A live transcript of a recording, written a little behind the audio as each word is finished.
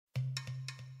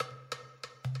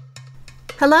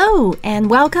Hello, and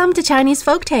welcome to Chinese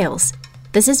Folktales.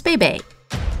 This is Beibei.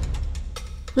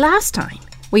 Last time,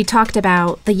 we talked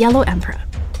about the Yellow Emperor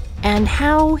and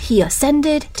how he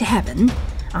ascended to heaven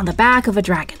on the back of a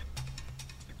dragon.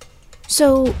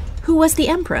 So, who was the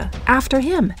emperor after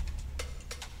him?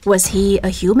 Was he a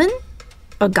human?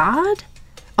 A god?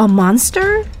 A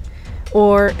monster?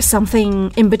 Or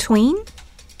something in between?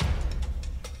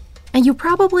 And you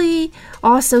probably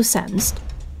also sensed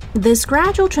this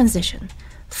gradual transition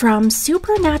from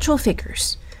supernatural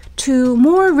figures to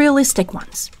more realistic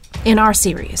ones in our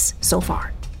series so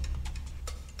far.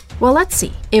 Well, let's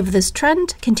see if this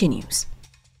trend continues.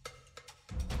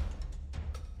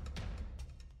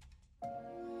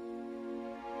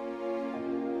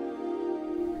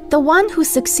 The one who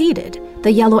succeeded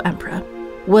the Yellow Emperor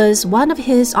was one of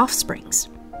his offsprings,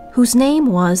 whose name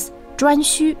was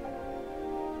Zhuanxu.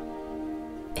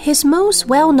 His most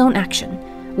well-known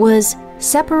action was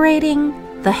separating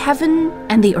the heaven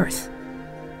and the earth.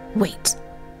 Wait,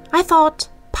 I thought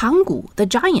Pangu, the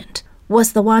giant,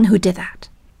 was the one who did that.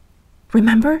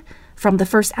 Remember from the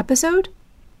first episode?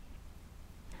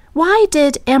 Why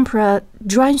did Emperor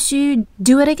Zhuanxu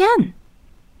do it again?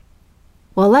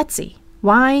 Well, let's see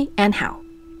why and how.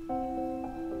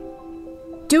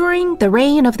 During the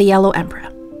reign of the Yellow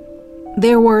Emperor,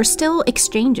 there were still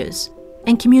exchanges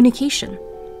and communication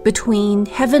between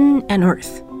heaven and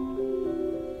earth.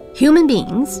 Human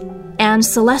beings and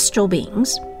celestial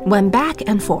beings went back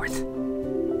and forth.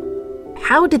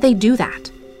 How did they do that?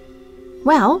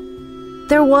 Well,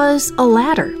 there was a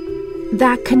ladder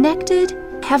that connected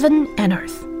heaven and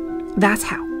earth. That's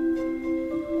how.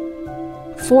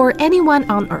 For anyone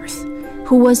on earth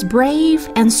who was brave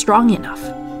and strong enough,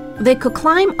 they could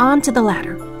climb onto the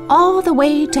ladder all the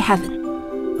way to heaven.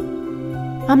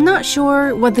 I'm not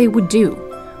sure what they would do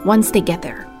once they get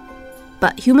there,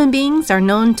 but human beings are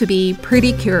known to be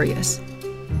pretty curious.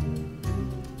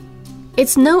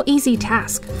 It's no easy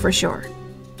task, for sure,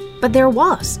 but there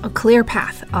was a clear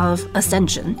path of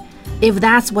ascension if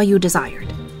that's what you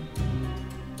desired.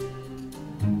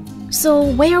 So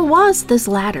where was this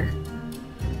ladder?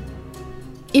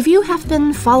 If you have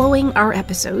been following our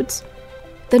episodes,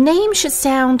 the name should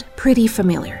sound pretty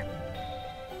familiar.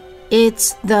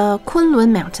 It's the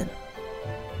Kunlun Mountain,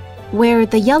 where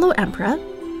the Yellow Emperor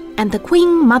and the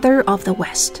Queen Mother of the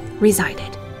West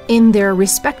resided in their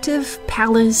respective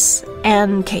palace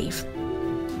and cave.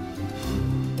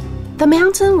 The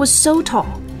mountain was so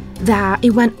tall that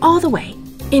it went all the way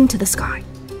into the sky.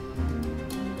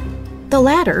 The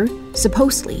ladder,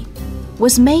 supposedly,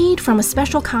 was made from a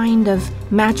special kind of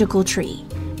magical tree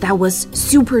that was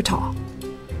super tall.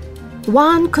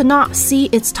 One could not see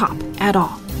its top at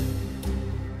all.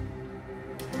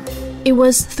 It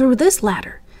was through this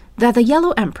ladder that the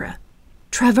Yellow Emperor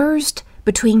traversed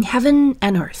between heaven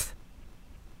and earth.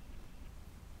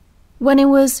 When it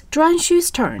was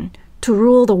Zhuanxu's turn to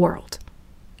rule the world,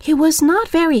 he was not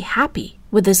very happy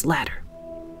with this ladder.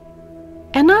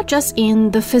 And not just in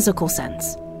the physical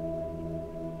sense.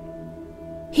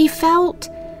 He felt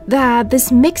that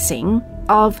this mixing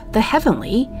of the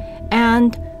heavenly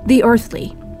and the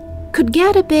earthly could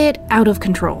get a bit out of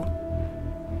control.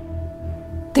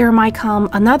 There might come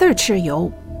another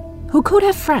Chiyou who could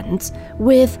have friends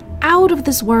with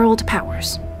out-of-this-world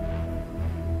powers.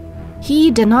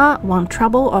 He did not want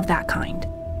trouble of that kind.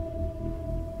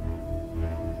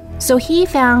 So he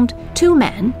found two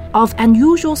men of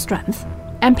unusual strength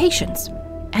and patience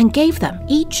and gave them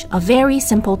each a very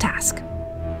simple task.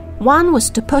 One was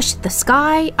to push the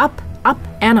sky up, up,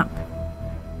 and up.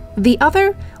 The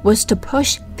other was to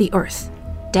push the earth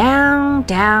down,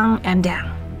 down, and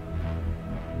down.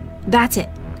 That's it,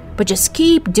 but just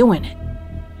keep doing it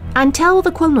until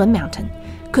the Kunlun Mountain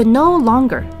could no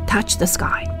longer touch the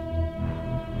sky.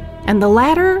 And the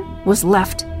ladder was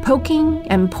left poking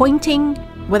and pointing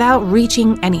without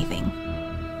reaching anything.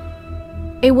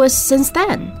 It was since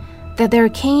then that there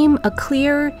came a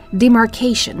clear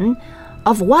demarcation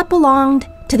of what belonged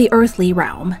to the earthly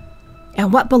realm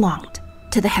and what belonged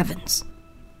to the heavens.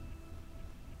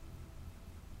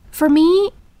 For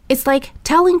me, it's like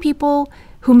telling people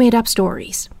who made up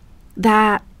stories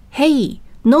that, hey,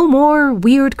 no more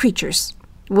weird creatures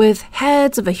with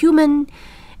heads of a human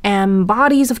and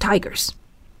bodies of tigers.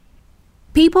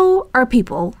 People are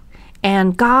people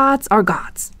and gods are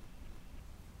gods.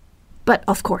 But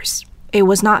of course, it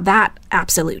was not that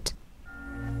absolute.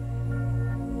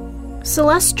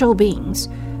 Celestial beings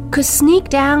could sneak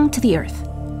down to the earth,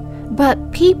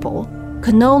 but people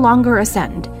could no longer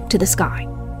ascend to the sky.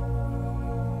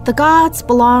 The gods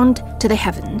belonged to the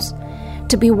heavens,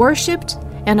 to be worshipped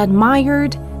and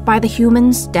admired by the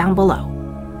humans down below.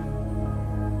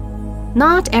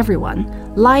 not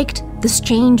everyone liked this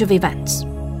change of events.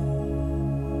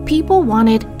 People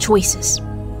wanted choices,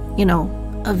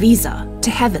 a visa to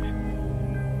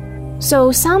heaven.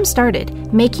 So some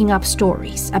started making up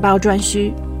stories about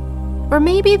Zhuanxu, or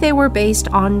maybe they were based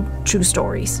on true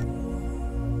stories.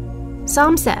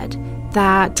 Some said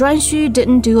that Zhuanxu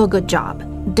didn't do a good job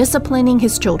disciplining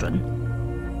his children,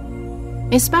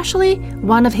 especially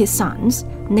one of his sons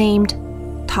named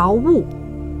Tao Wu.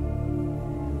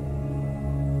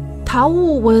 Tao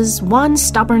Wu was one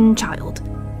stubborn child.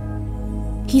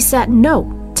 He said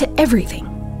no to everything,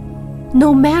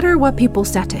 no matter what people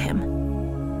said to him.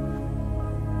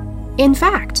 In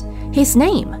fact, his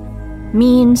name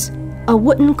means a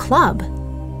wooden club.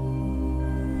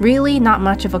 Really not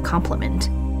much of a compliment.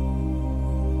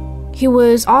 He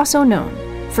was also known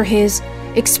for his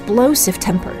explosive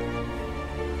temper.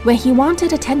 When he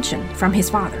wanted attention from his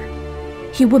father,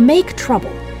 he would make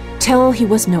trouble till he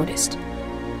was noticed.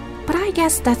 But I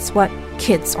guess that's what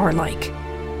kids are like.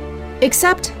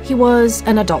 Except he was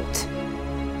an adult.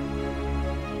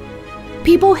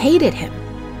 People hated him,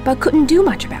 but couldn't do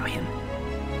much about him,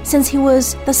 since he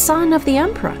was the son of the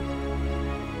emperor.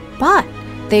 But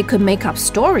they could make up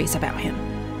stories about him.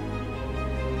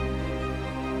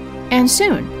 And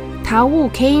soon, Tao Wu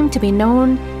came to be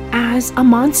known as a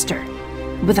monster,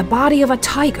 with the body of a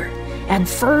tiger and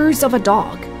furs of a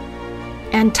dog,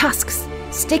 and tusks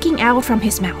sticking out from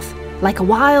his mouth like a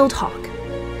wild hog.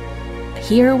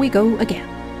 Here we go again.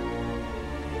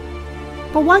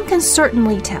 But one can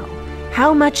certainly tell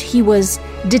how much he was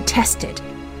detested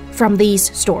from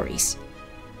these stories.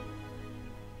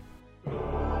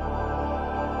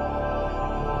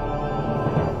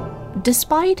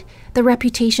 Despite the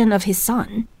reputation of his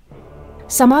son,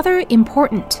 some other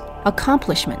important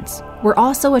accomplishments were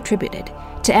also attributed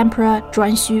to Emperor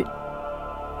Zhuanxu.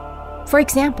 For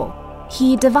example,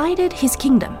 he divided his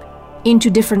kingdom into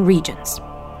different regions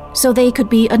so they could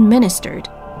be administered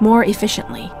more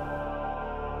efficiently.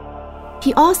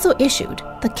 He also issued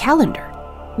the calendar,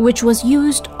 which was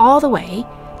used all the way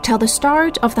till the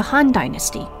start of the Han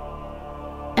Dynasty.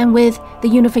 And with the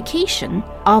unification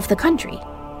of the country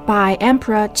by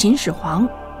Emperor Qin Shi Huang,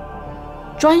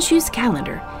 Zhuanxu's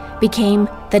calendar became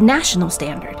the national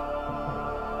standard.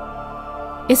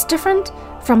 It's different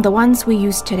from the ones we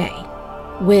use today,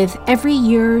 with every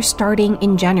year starting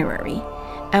in January,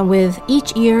 and with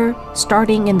each year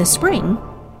starting in the spring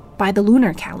by the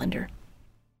lunar calendar.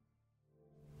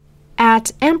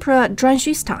 At Emperor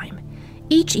Zhuanxu's time,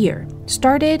 each year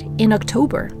started in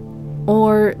October,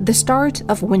 or the start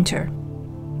of winter.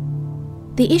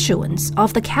 The issuance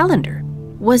of the calendar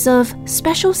was of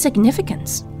special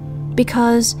significance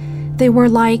because they were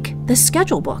like the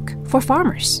schedule book for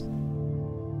farmers.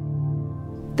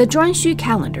 The Zhuanxu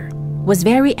calendar was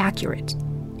very accurate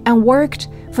and worked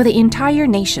for the entire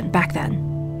nation back then.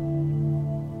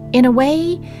 In a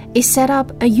way, it set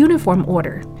up a uniform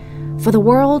order for the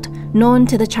world known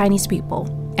to the Chinese people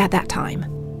at that time.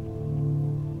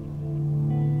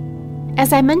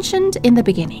 As I mentioned in the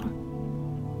beginning,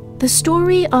 the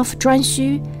story of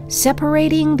Zhuanxu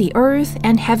separating the earth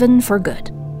and heaven for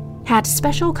good had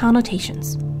special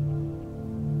connotations.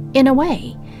 In a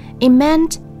way, it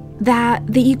meant that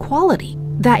the equality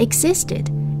that existed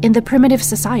in the primitive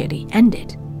society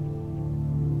ended.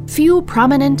 Few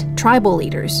prominent tribal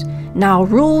leaders now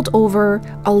ruled over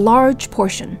a large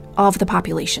portion of the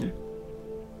population.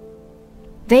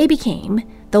 They became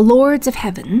the lords of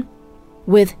heaven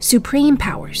with supreme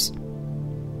powers.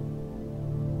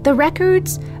 The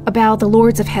records about the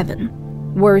lords of heaven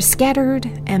were scattered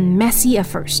and messy at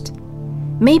first,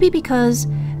 maybe because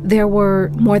there were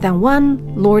more than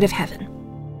one lord of heaven.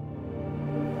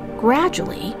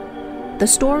 Gradually, the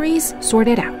stories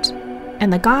sorted out,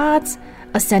 and the gods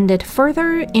ascended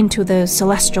further into the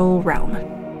celestial realm.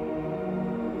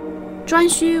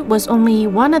 Zhuanxu was only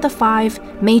one of the 5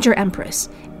 major emperors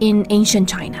in ancient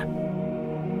China.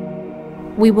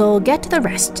 We will get to the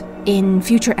rest in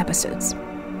future episodes.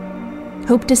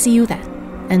 Hope to see you then,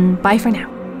 and bye for now.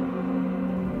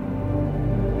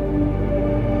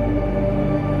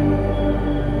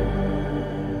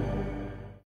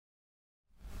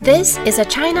 This is a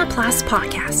China Plus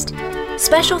podcast.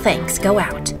 Special thanks go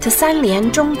out to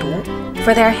Sanlian Zhongdu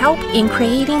for their help in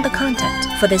creating the content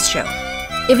for this show.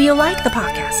 If you like the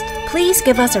podcast, please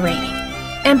give us a rating,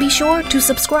 and be sure to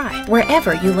subscribe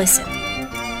wherever you listen.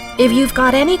 If you've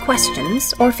got any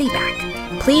questions or feedback,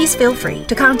 please feel free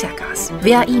to contact us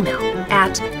via email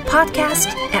at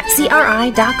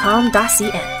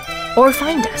podcast@cri.com.cn or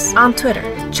find us on Twitter,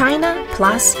 China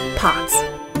Plus Pods.